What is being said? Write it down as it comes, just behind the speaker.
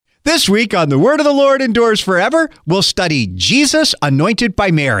This week on The Word of the Lord Endures Forever, we'll study Jesus anointed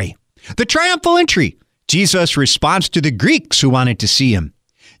by Mary. The triumphal entry, Jesus' response to the Greeks who wanted to see him.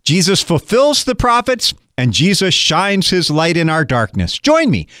 Jesus fulfills the prophets, and Jesus shines his light in our darkness.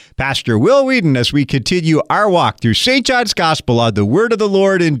 Join me, Pastor Will Whedon, as we continue our walk through St. John's Gospel on The Word of the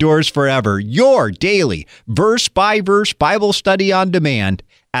Lord Endures Forever, your daily verse-by-verse Bible study on demand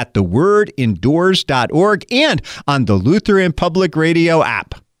at thewordendures.org and on the Lutheran Public Radio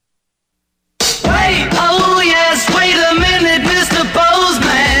app. Wait, oh yes, wait a minute, Mr.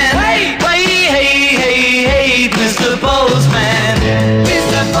 Bozeman. Wait, hey, Mr. Bozeman.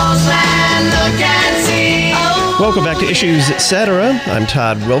 Mr. Bozeman, look and see. Oh. Welcome back to Issues Etc. I'm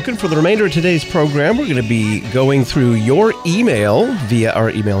Todd Wilkin. For the remainder of today's program, we're going to be going through your email via our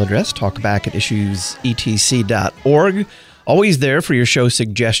email address, talkbackatissuesetc.org. Always there for your show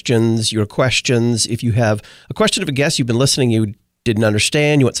suggestions, your questions. If you have a question of a guest you've been listening, you didn't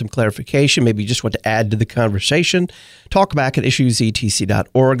understand, you want some clarification, maybe you just want to add to the conversation,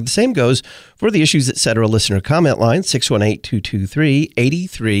 talkbackatissuesetc.org. The same goes for the Issues Etc. listener comment line,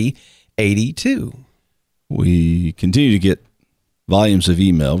 618-223-8382. We continue to get volumes of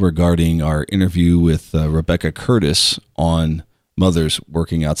email regarding our interview with Rebecca Curtis on mothers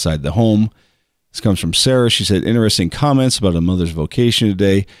working outside the home. This comes from Sarah. She said, interesting comments about a mother's vocation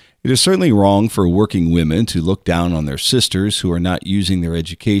today. It is certainly wrong for working women to look down on their sisters who are not using their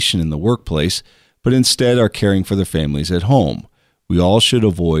education in the workplace, but instead are caring for their families at home. We all should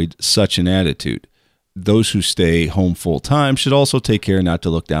avoid such an attitude. Those who stay home full-time should also take care not to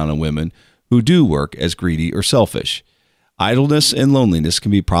look down on women who do work as greedy or selfish. Idleness and loneliness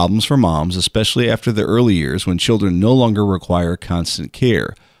can be problems for moms, especially after the early years when children no longer require constant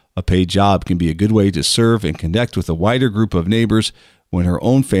care. A paid job can be a good way to serve and connect with a wider group of neighbors when her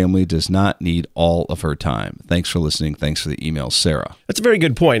own family does not need all of her time. Thanks for listening. Thanks for the email, Sarah. That's a very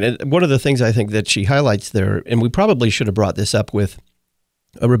good point. And one of the things I think that she highlights there, and we probably should have brought this up with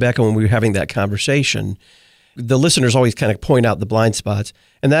Rebecca when we were having that conversation, the listeners always kind of point out the blind spots.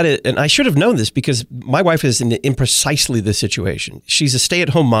 And that is, and I should have known this because my wife is in precisely this situation. She's a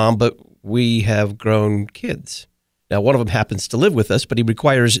stay-at-home mom, but we have grown kids. Now, one of them happens to live with us, but he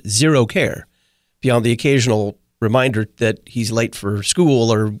requires zero care beyond the occasional reminder that he's late for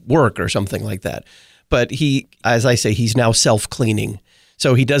school or work or something like that. But he, as I say, he's now self-cleaning.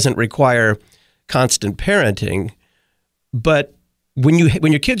 So he doesn't require constant parenting. But when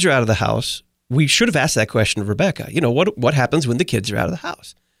your kids are out of the house, we should have asked that question of Rebecca. You know, what happens when the kids are out of the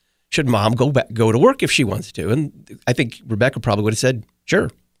house? Should mom go to work if she wants to? And I think Rebecca probably would have said, sure,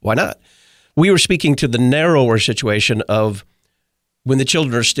 why not? We were speaking to the narrower situation of when the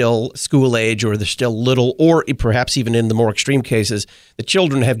children are still school age or they're still little, or perhaps even in the more extreme cases, the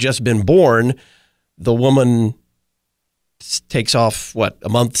children have just been born, the woman takes off, a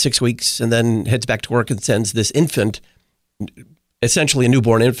month, 6 weeks, and then heads back to work and sends this infant, essentially a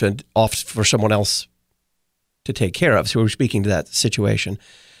newborn infant, off for someone else to take care of. So we're speaking to that situation.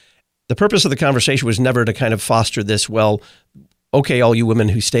 The purpose of the conversation was never to kind of foster this, okay, all you women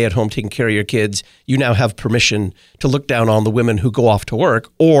who stay at home taking care of your kids, you now have permission to look down on the women who go off to work,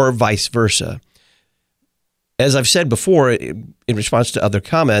 or vice versa. As I've said before, in response to other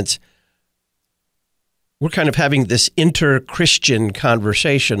comments, we're kind of having this inter-Christian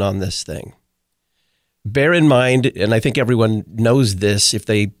conversation on this thing. Bear in mind, and I think everyone knows this if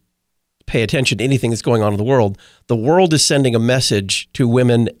they pay attention to anything that's going on in the world is sending a message to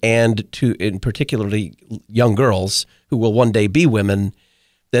women and to, in particularly, young girls who will one day be women,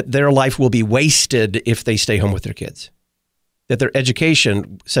 that their life will be wasted if they stay home with their kids. That their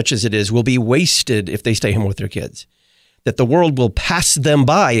education, such as it is, will be wasted if they stay home with their kids. That the world will pass them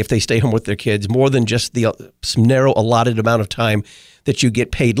by if they stay home with their kids more than just the narrow allotted amount of time that you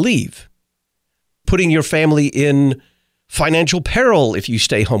get paid leave. Putting your family in financial peril if you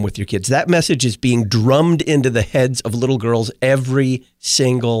stay home with your kids. That message is being drummed into the heads of little girls every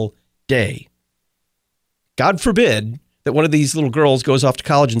single day. God forbid that one of these little girls goes off to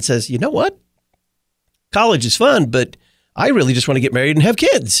college and says, you know what? College is fun, but I really just want to get married and have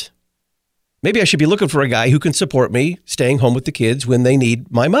kids. Maybe I should be looking for a guy who can support me staying home with the kids when they need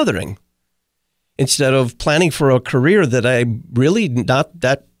my mothering, instead of planning for a career that I'm really not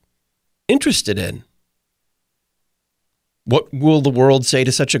that interested in. What will the world say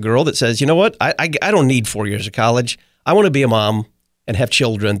to such a girl that says, you know what, I don't need 4 years of college. I want to be a mom and have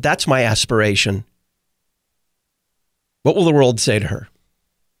children. That's my aspiration. What will the world say to her?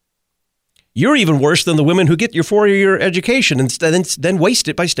 You're even worse than the women who get your 4-year education and then waste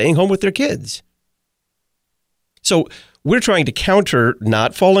it by staying home with their kids. So we're trying to counter,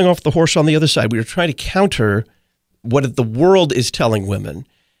 not falling off the horse on the other side. We're trying to counter what the world is telling women.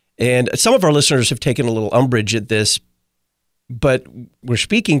 And some of our listeners have taken a little umbrage at this, but we're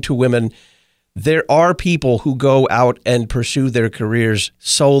speaking to women. There are people who go out and pursue their careers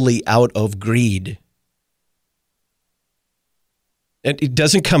solely out of greed. And it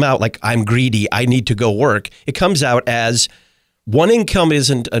doesn't come out like, I'm greedy, I need to go work. It comes out as one income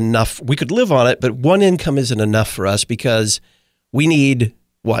isn't enough. We could live on it, but one income isn't enough for us because we need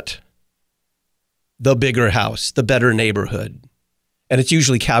what? The bigger house, the better neighborhood. And it's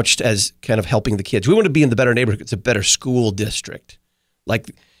usually couched as kind of helping the kids. We want to be in the better neighborhood. It's a better school district. Like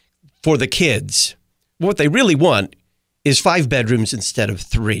for the kids, what they really want is 5 bedrooms instead of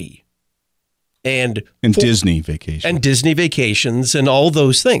 3. And Disney vacations. And Disney vacations and all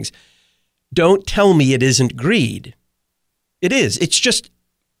those things. Don't tell me it isn't greed. It is. It's just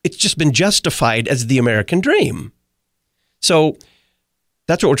been justified as the American dream. So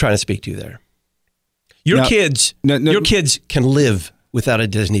that's what we're trying to speak to there. Your kids can live without a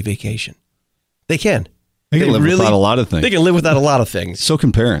Disney vacation. They can. They can live without a lot of things. They can live without a lot of things. So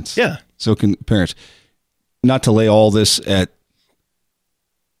can parents. Yeah. So can parents. Not to lay all this at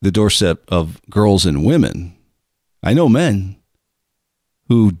the doorstep of girls and women. I know men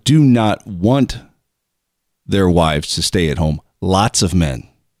who do not want their wives to stay at home. Lots of men.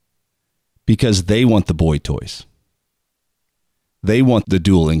 Because they want the boy toys. They want the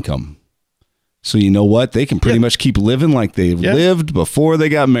dual income. So you know what? They can pretty much keep living like they lived before they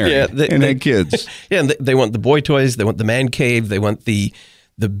got married and had kids. Yeah, and they want the boy toys. They want the man cave. They want the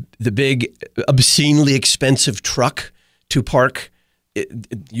big, obscenely expensive truck to park.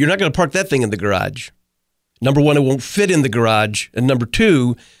 You're not going to park that thing in the garage. Number one, it won't fit in the garage. And number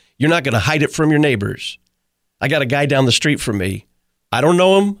two, you're not going to hide it from your neighbors. I got a guy down the street from me. I don't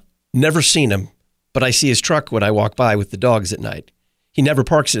know him, never seen him, but I see his truck when I walk by with the dogs at night. He never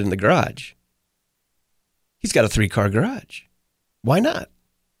parks it in the garage. He's got a 3-car garage. Why not?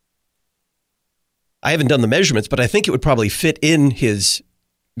 I haven't done the measurements, but I think it would probably fit in his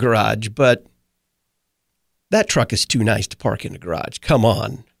garage, but that truck is too nice to park in a garage. Come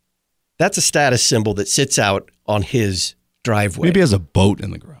on. That's a status symbol that sits out on his driveway. Maybe he has a boat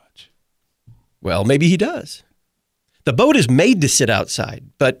in the garage. Well, maybe he does. The boat is made to sit outside,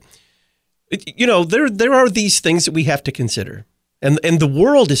 but you know, there are these things that we have to consider. And the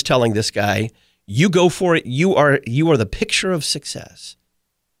world is telling this guy, you go for it. You are the picture of success.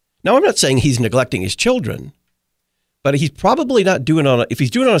 Now, I'm not saying he's neglecting his children, but he's probably not doing if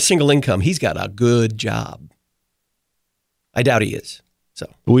he's doing it on a single income, he's got a good job. I doubt he is. So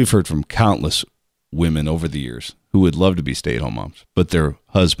we've heard from countless women over the years who would love to be stay-at-home moms, but their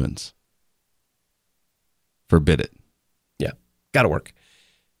husbands forbid it. Yeah, got to work.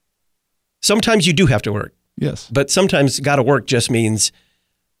 Sometimes you do have to work. Yes. But sometimes got to work just means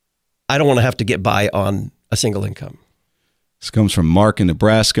I don't want to have to get by on a single income. This comes from Mark in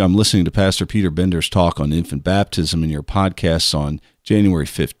Nebraska. I'm listening to Pastor Peter Bender's talk on infant baptism in your podcasts on January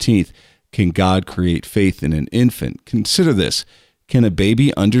 15th. Can God create faith in an infant? Consider this. Can a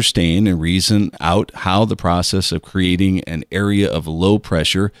baby understand and reason out how the process of creating an area of low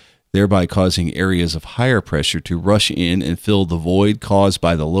pressure, thereby causing areas of higher pressure to rush in and fill the void caused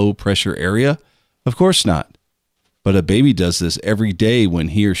by the low pressure area? Of course not. But a baby does this every day when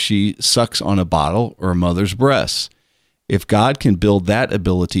he or she sucks on a bottle or a mother's breasts. If God can build that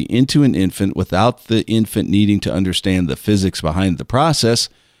ability into an infant without the infant needing to understand the physics behind the process,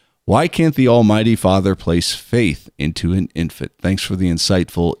 why can't the Almighty Father place faith into an infant? Thanks for the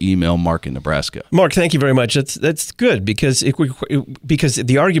insightful email, Mark in Nebraska. Mark, thank you very much. That's good because because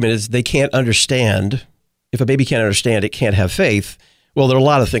the argument is they can't understand. If a baby can't understand, it can't have faith. Well, there are a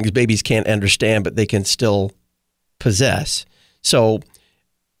lot of things babies can't understand, but they can still possess. So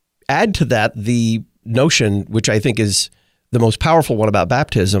add to that the notion, which I think is the most powerful one about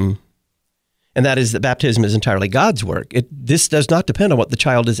baptism, and that is that baptism is entirely God's work. This does not depend on what the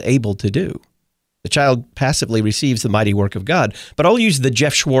child is able to do. The child passively receives the mighty work of God. But I'll use the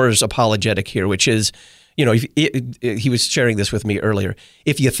Jeff Schwartz apologetic here, which is, you know, he was sharing this with me earlier.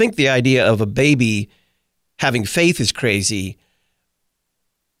 If you think the idea of a baby having faith is crazy,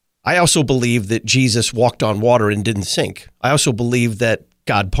 I also believe that Jesus walked on water and didn't sink. I also believe that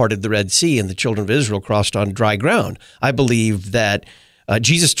God parted the Red Sea and the children of Israel crossed on dry ground. I believe that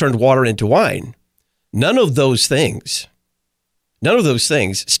Jesus turned water into wine. None of those things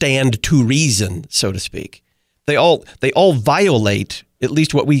stand to reason, so to speak. They all violate at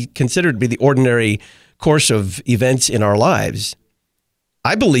least what we consider to be the ordinary course of events in our lives.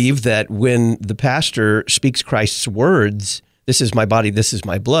 I believe that when the pastor speaks Christ's words, this is my body, this is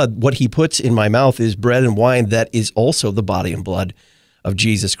my blood, what he puts in my mouth is bread and wine that is also the body and blood of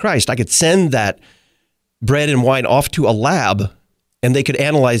Jesus Christ. I could send that bread and wine off to a lab and they could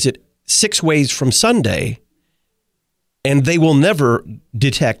analyze it 6 ways from Sunday, and they will never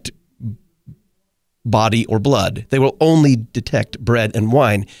detect body or blood. They will only detect bread and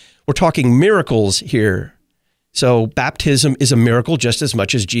wine. We're talking miracles here. So baptism is a miracle just as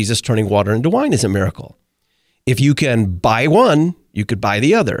much as Jesus turning water into wine is a miracle. If you can buy one, you could buy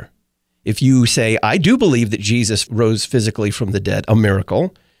the other. If you say, I do believe that Jesus rose physically from the dead, a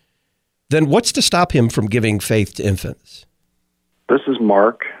miracle, then what's to stop him from giving faith to infants? This is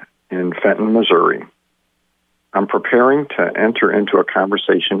Mark in Fenton, Missouri. I'm preparing to enter into a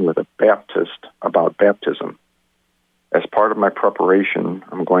conversation with a Baptist about baptism. As part of my preparation,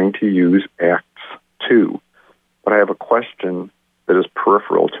 I'm going to use Acts 2, but I have a question that is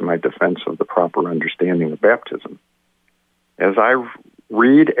peripheral to my defense of the proper understanding of baptism. As I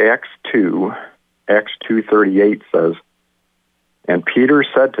read Acts 2:38 says, "And Peter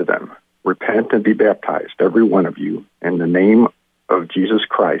said to them, Repent and be baptized, every one of you, in the name of Jesus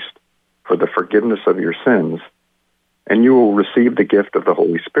Christ, for the forgiveness of your sins, and you will receive the gift of the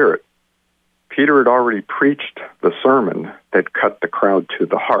Holy Spirit." Peter had already preached the sermon that cut the crowd to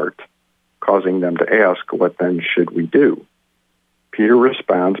the heart, causing them to ask, what then should we do? Peter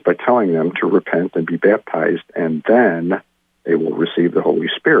responds by telling them to repent and be baptized, and then they will receive the Holy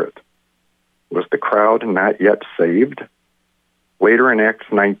Spirit. Was the crowd not yet saved? Later in Acts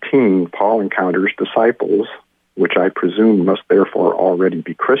 19, Paul encounters disciples, which I presume must therefore already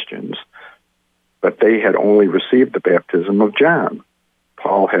be Christians, but they had only received the baptism of John.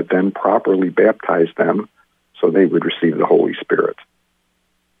 Paul had then properly baptized them so they would receive the Holy Spirit.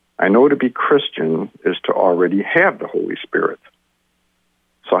 I know to be Christian is to already have the Holy Spirit.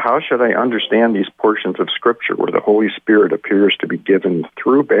 So how should I understand these portions of Scripture where the Holy Spirit appears to be given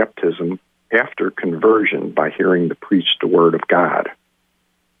through baptism after conversion by hearing the preached Word of God?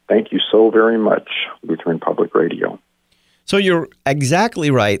 Thank you so very much, Lutheran Public Radio. So you're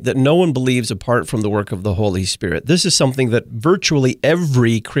exactly right that no one believes apart from the work of the Holy Spirit. This is something that virtually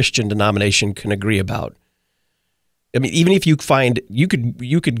every Christian denomination can agree about. I mean, even if you find, you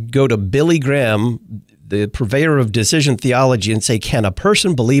could go to Billy Graham, the purveyor of decision theology, and say, can a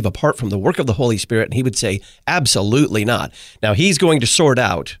person believe apart from the work of the Holy Spirit? And he would say, absolutely not. Now, he's going to sort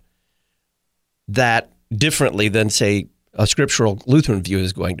out that differently than, say, a scriptural Lutheran view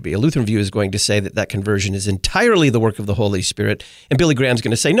is going to be. A Lutheran view is going to say that conversion is entirely the work of the Holy Spirit, and Billy Graham's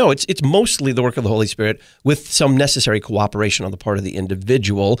going to say, no, it's mostly the work of the Holy Spirit with some necessary cooperation on the part of the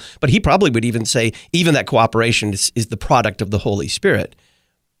individual. But he probably would even say even that cooperation is the product of the Holy Spirit.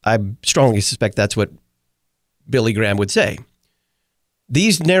 I strongly suspect that's what Billy Graham would say.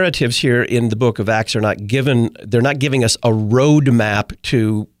 These narratives here in the book of Acts they're not giving us a roadmap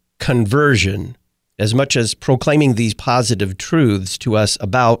to conversion, as much as proclaiming these positive truths to us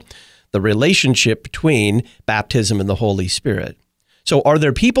about the relationship between baptism and the Holy Spirit. So are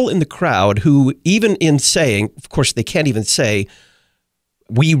there people in the crowd who, even in saying, of course, they can't even say,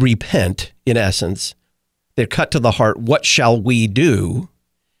 we repent, in essence, they're cut to the heart, what shall we do?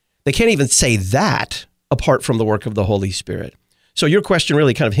 They can't even say that apart from the work of the Holy Spirit. So your question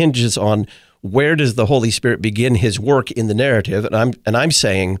really kind of hinges on where does the Holy Spirit begin his work in the narrative? And I'm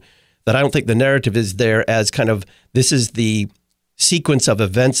saying that I don't think the narrative is there as kind of, this is the sequence of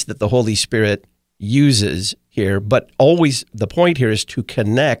events that the Holy Spirit uses here, but always the point here is to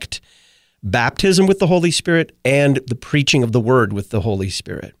connect baptism with the Holy Spirit and the preaching of the word with the Holy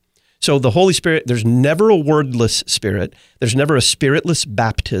Spirit. So the Holy Spirit, there's never a wordless spirit. There's never a spiritless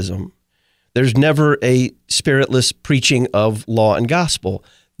baptism. There's never a spiritless preaching of law and gospel.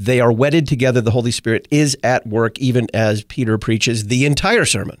 They are wedded together. The Holy Spirit is at work, even as Peter preaches the entire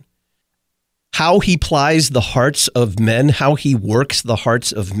sermon. How he plies the hearts of men, how he works the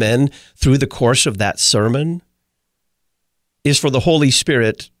hearts of men through the course of that sermon is for the Holy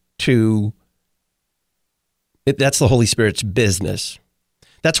Spirit that's the Holy Spirit's business.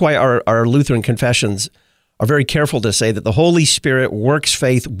 That's why our Lutheran confessions are very careful to say that the Holy Spirit works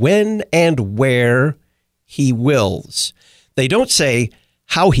faith when and where he wills. They don't say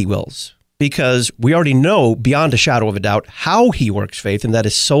how he wills, because we already know beyond a shadow of a doubt how he works faith, and that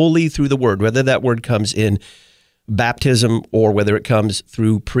is solely through the word, whether that word comes in baptism or whether it comes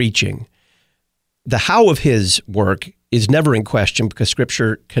through preaching. The how of his work is never in question because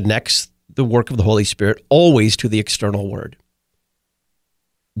Scripture connects the work of the Holy Spirit always to the external word.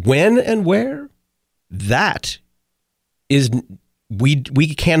 When and where? That is,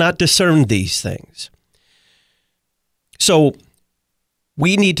 we cannot discern these things. So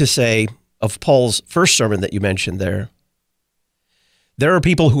we need to say, of Paul's first sermon that you mentioned there are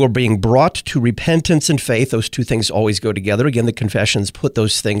people who are being brought to repentance and faith. Those two things always go together. Again, the confessions put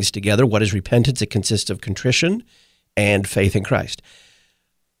those things together. What is repentance? It consists of contrition and faith in Christ.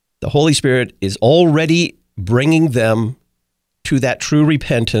 The Holy Spirit is already bringing them to that true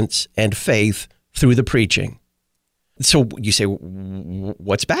repentance and faith through the preaching. So you say,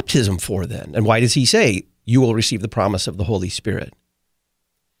 what's baptism for then? And why does he say, you will receive the promise of the Holy Spirit?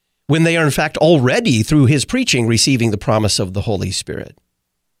 When they are in fact already, through his preaching, receiving the promise of the Holy Spirit.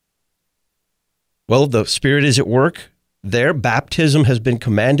 Well, the Spirit is at work there. Baptism has been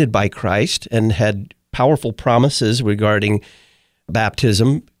commanded by Christ and had powerful promises regarding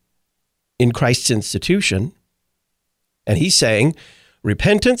baptism in Christ's institution. And he's saying,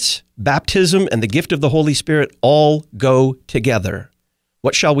 repentance, baptism, and the gift of the Holy Spirit all go together.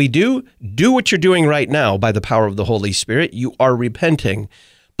 What shall we do? Do what you're doing right now by the power of the Holy Spirit. You are repenting.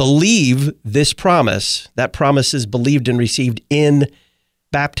 Believe this promise. That promise is believed and received in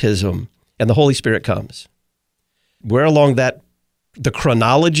baptism, and the Holy Spirit comes. Where along the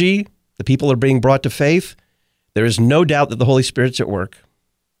chronology, the people are being brought to faith, there is no doubt that the Holy Spirit's at work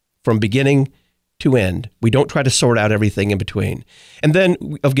from beginning to end. We don't try to sort out everything in between. And then,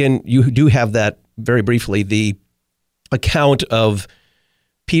 again, you do have that, very briefly, the account of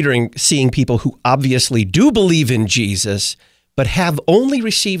Peter seeing people who obviously do believe in Jesus, but have only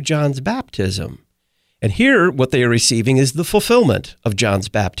received John's baptism. And here, what they are receiving is the fulfillment of John's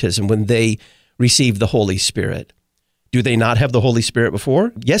baptism when they receive the Holy Spirit. Do they not have the Holy Spirit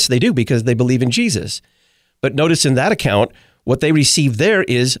before? Yes, they do, because they believe in Jesus. But notice in that account, what they receive there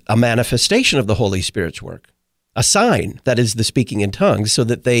is a manifestation of the Holy Spirit's work, a sign, that is the speaking in tongues, so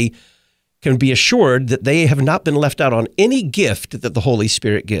that they can be assured that they have not been left out on any gift that the Holy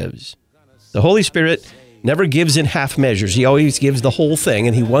Spirit gives. The Holy Spirit never gives in half measures. He always gives the whole thing,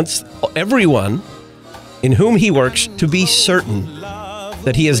 and he wants everyone in whom he works to be certain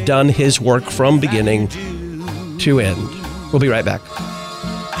that he has done his work from beginning to end. We'll be right back.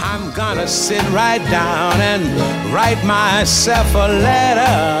 I'm gonna sit right down and write myself a letter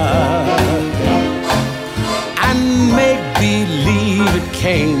and make believe it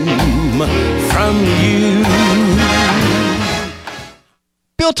came from you.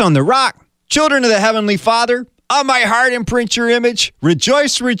 Built on the rock, children of the Heavenly Father, on my heart imprint your image,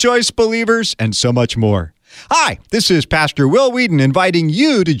 rejoice, rejoice, believers, and so much more. Hi, this is Pastor Will Whedon inviting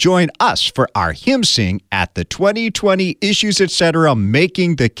you to join us for our hymn sing at the 2020 Issues Etc.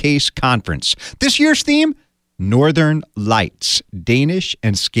 Making the Case Conference. This year's theme, Northern Lights, Danish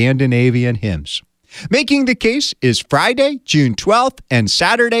and Scandinavian hymns. Making the Case is Friday, June 12th and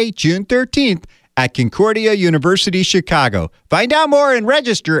Saturday, June 13th at Concordia University, Chicago. Find out more and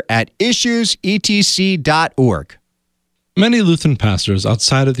register at issuesetc.org. Many Lutheran pastors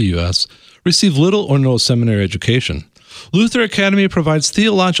outside of the U.S. receive little or no seminary education. Luther Academy provides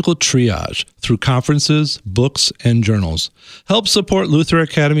theological triage through conferences, books, and journals. Help support Luther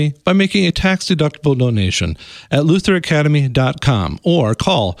Academy by making a tax-deductible donation at lutheracademy.com or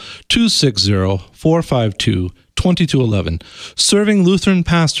call 260-452-2211. Serving Lutheran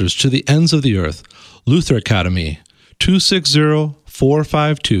pastors to the ends of the earth. Luther Academy,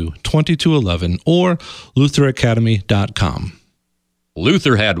 260-452-2211 or lutheracademy.com.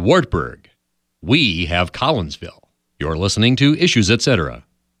 Luther had Wartburg. We have Collinsville. You're listening to Issues Etc.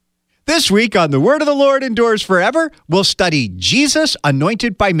 This week on The Word of the Lord Endures Forever, we'll study Jesus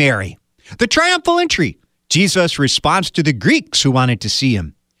anointed by Mary. The triumphal entry, Jesus' response to the Greeks who wanted to see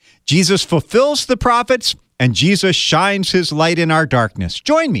him. Jesus fulfills the prophets, and Jesus shines his light in our darkness.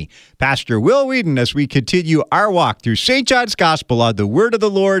 Join me, Pastor Will Whedon, as we continue our walk through St. John's Gospel on The Word of the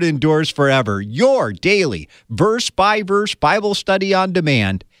Lord Endures Forever, your daily verse-by-verse Bible study on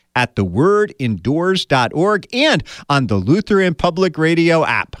demand at thewordendures.org and on the Lutheran Public Radio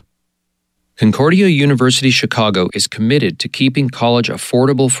app. Concordia University Chicago is committed to keeping college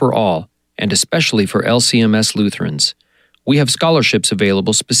affordable for all, and especially for LCMS Lutherans. We have scholarships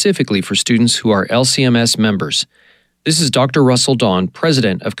available specifically for students who are LCMS members. This is Dr. Russell Dawn,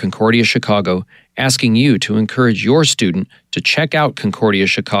 president of Concordia Chicago, asking you to encourage your student to check out Concordia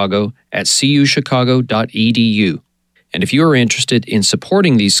Chicago at cuchicago.edu. And if you are interested in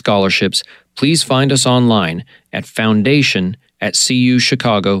supporting these scholarships, please find us online at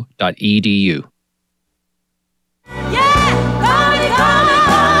foundation@cuchicago.edu.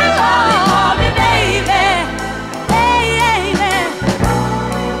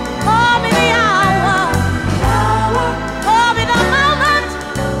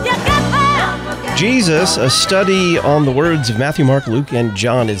 Jesus, a study on the words of Matthew, Mark, Luke, and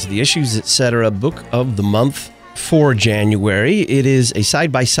John is the Issues Etc. book of the month for January. It is a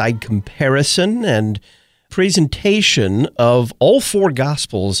side-by-side comparison and presentation of all four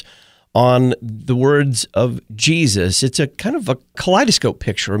Gospels on the words of Jesus. It's a kind of a kaleidoscope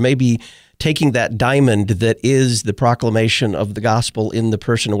picture, or maybe taking that diamond that is the proclamation of the gospel in the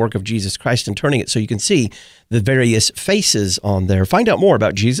person and work of Jesus Christ and turning it so you can see the various faces on there. Find out more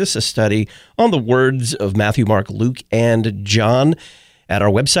about Jesus, a study on the words of Matthew, Mark, Luke, and John at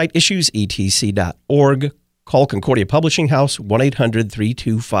our website, issuesetc.org. Call Concordia Publishing House,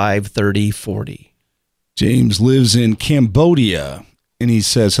 1-800-325-3040. James lives in Cambodia, and he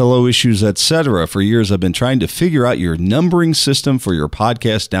says, hello, Issues, etc. For years, I've been trying to figure out your numbering system for your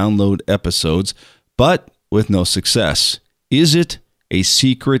podcast download episodes, but with no success. Is it a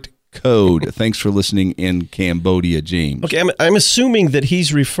secret code? Thanks for listening in Cambodia, James. Okay, I'm assuming that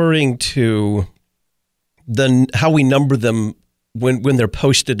he's referring to how we number them when they're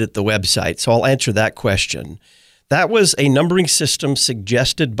posted at the website. So I'll answer that question. That was a numbering system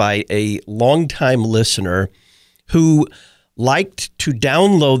suggested by a longtime listener who liked to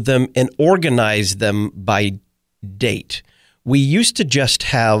download them and organize them by date. We used to just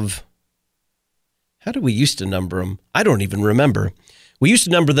have, how did we used to number them? I don't even remember. We used to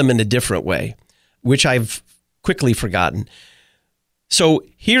number them in a different way, which I've quickly forgotten. So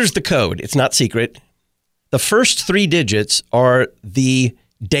here's the code. It's not secret. The first 3 digits are the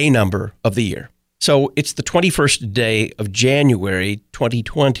day number of the year. So it's the 21st day of January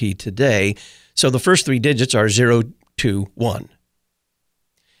 2020 today. So the first 3 digits are 021.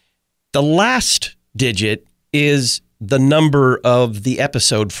 The last digit is the number of the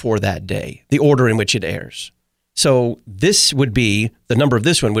episode for that day, the order in which it airs. So this would be, the number of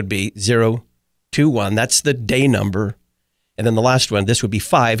this one would be 021. That's the day number. And then the last one, this would be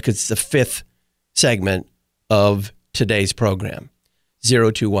 5 because it's the 5th segment of today's program,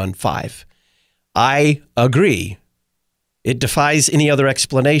 0215. I agree. It defies any other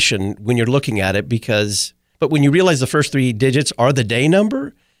explanation when you're looking at it but when you realize the first 3 digits are the day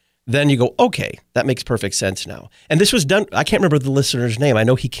number, then you go, okay, that makes perfect sense now. And this was done, I can't remember the listener's name. I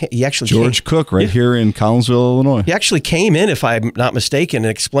know he actually George Cook, here in Collinsville, Illinois. He actually came in, if I'm not mistaken,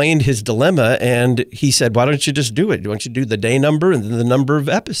 and explained his dilemma. And he said, why don't you just do it? Why don't you do the day number and then the number of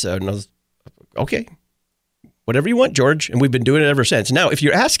episode? And I was, okay, whatever you want, George. And we've been doing it ever since. Now, if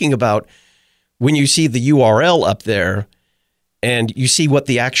you're asking about when you see the URL up there and you see what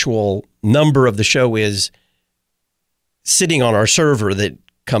the actual number of the show is sitting on our server that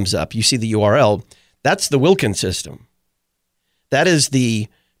comes up, you see the URL, that's the Wilkin system. That is the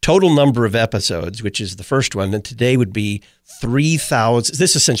total number of episodes, which is the first one. And today would be 3,000.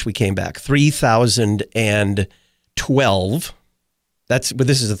 This is since we came back, 3,012. But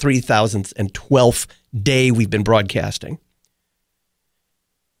this is the 3,012th day we've been broadcasting.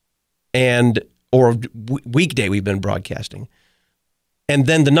 Or weekday we've been broadcasting. And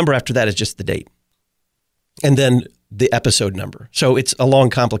then the number after that is just the date. And then the episode number. So it's a long,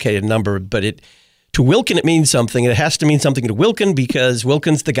 complicated number, but to Wilkin it means something. It has to mean something to Wilkin because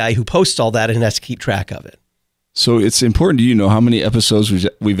Wilkin's the guy who posts all that and has to keep track of it. So it's important to you know how many episodes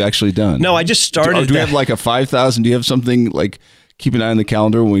we've actually done. No, I just started. Do we have like a 5,000? Do you have something like keep an eye on the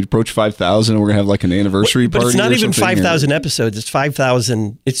calendar when we approach 5,000? We're gonna have like an anniversary party. But it's not even 5,000 episodes. It's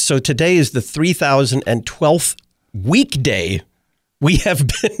 5,000. So today is the 3,012th weekday we have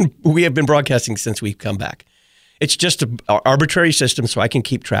been broadcasting since we've come back. It's just an arbitrary system, so I can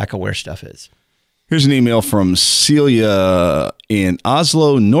keep track of where stuff is. Here's an email from Celia in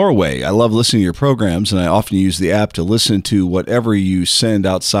Oslo, Norway. I love listening to your programs, and I often use the app to listen to whatever you send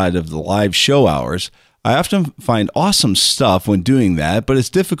outside of the live show hours. I often find awesome stuff when doing that, but it's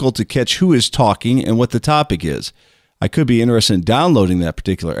difficult to catch who is talking and what the topic is. I could be interested in downloading that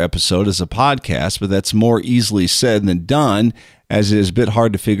particular episode as a podcast, but that's more easily said than done, as it is a bit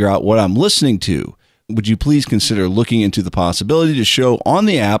hard to figure out what I'm listening to. Would you please consider looking into the possibility to show on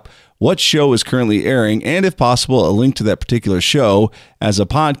the app what show is currently airing, and if possible, a link to that particular show as a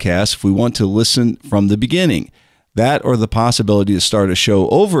podcast if we want to listen from the beginning? That or the possibility to start a show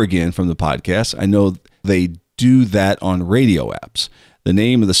over again from the podcast. I know they do that on radio apps. The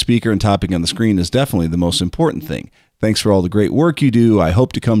name of the speaker and topic on the screen is definitely the most important thing. Thanks for all the great work you do. I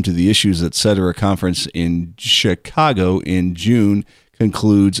hope to come to the Issues Etc. conference in Chicago in June,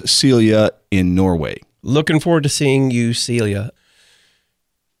 concludes Celia in Norway. Looking forward to seeing you, Celia.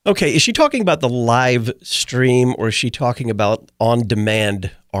 Okay, is she talking about the live stream or is she talking about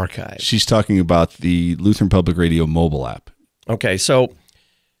on-demand archive? She's talking about the Lutheran Public Radio mobile app. Okay, so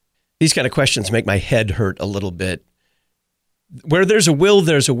these kind of questions make my head hurt a little bit. Where there's a will,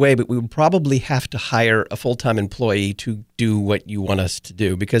 there's a way, but we would probably have to hire a full-time employee to do what you want us to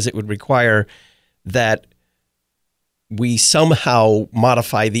do because it would require that we somehow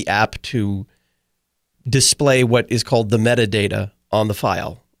modify the app to display what is called the metadata on the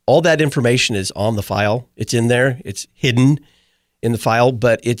file. All that information is on the file. It's in there. It's hidden. in the file,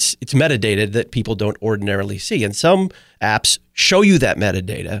 but it's metadata that people don't ordinarily see. And some apps show you that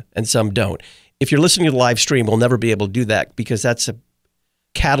metadata and some don't. If you're listening to the live stream, we'll never be able to do that because that's a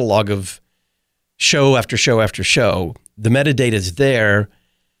catalog of show after show after show. The metadata is there,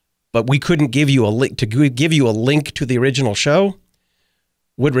 but we couldn't give you a link. To give you a link to the original show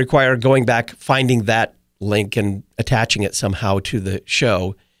would require going back, finding that link and attaching it somehow to the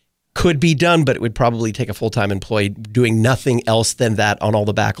show. Could be done, but it would probably take a full-time employee doing nothing else than that on all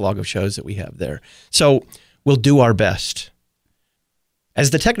the backlog of shows that we have there. So we'll do our best.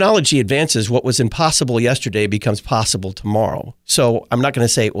 As the technology advances, what was impossible yesterday becomes possible tomorrow. So I'm not going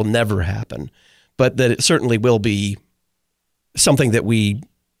to say it will never happen, but that it certainly will be something that we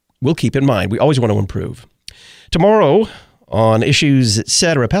will keep in mind. We always want to improve. Tomorrow on Issues,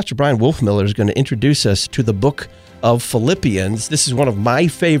 Etc., Pastor Brian Wolfmiller is going to introduce us to the book of Philippians. This is one of my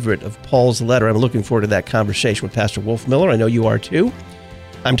favorite of Paul's letter. I'm looking forward to that conversation with Pastor Wolfmiller. I know you are too.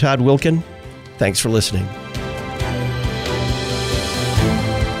 I'm Todd Wilkin. Thanks for listening.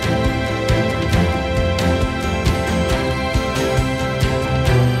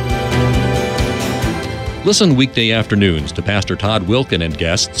 Listen weekday afternoons to Pastor Todd Wilkin and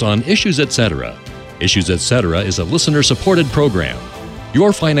guests on Issues Etc. Issues Etc. is a listener-supported program.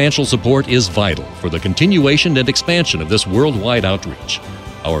 Your financial support is vital for the continuation and expansion of this worldwide outreach.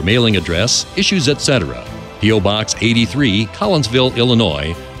 Our mailing address, Issues Etc., P.O. Box 83, Collinsville,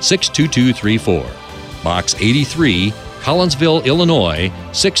 Illinois, 62234. Box 83, Collinsville, Illinois,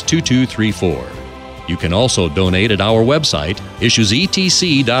 62234. You can also donate at our website,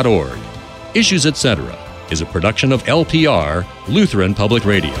 issuesetc.org. Issues Etc. is a production of LPR, Lutheran Public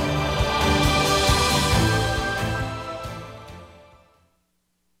Radio.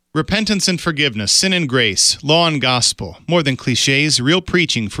 Repentance and forgiveness, sin and grace, law and gospel, more than cliches, real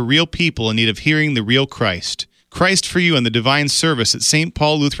preaching for real people in need of hearing the real Christ. Christ for You in the Divine Service at St.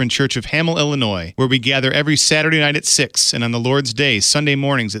 Paul Lutheran Church of Hamel, Illinois, where we gather every Saturday night at 6 and on the Lord's Day, Sunday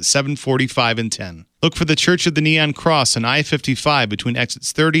mornings at 7:45 and 10. Look for the Church of the Neon Cross on I-55 between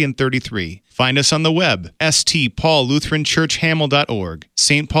exits 30 and 33. Find us on the web, stpaullutheranchurchhamel.org.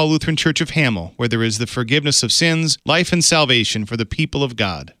 St. Paul Lutheran Church of Hamel, where there is the forgiveness of sins, life and salvation for the people of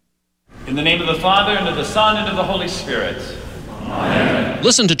God. In the name of the Father, and of the Son, and of the Holy Spirit. Amen.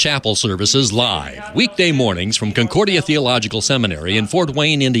 Listen to chapel services live, weekday mornings from Concordia Theological Seminary in Fort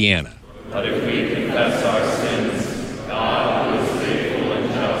Wayne, Indiana. But if we confess our sins, God is faithful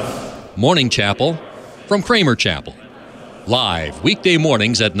and just. Morning chapel from Kramer Chapel. Live, weekday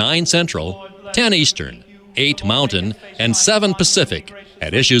mornings at 9 Central, 10 Eastern, 8 Mountain, and 7 Pacific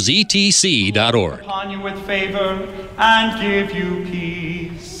at issuesetc.org. Upon you with favor and give you peace.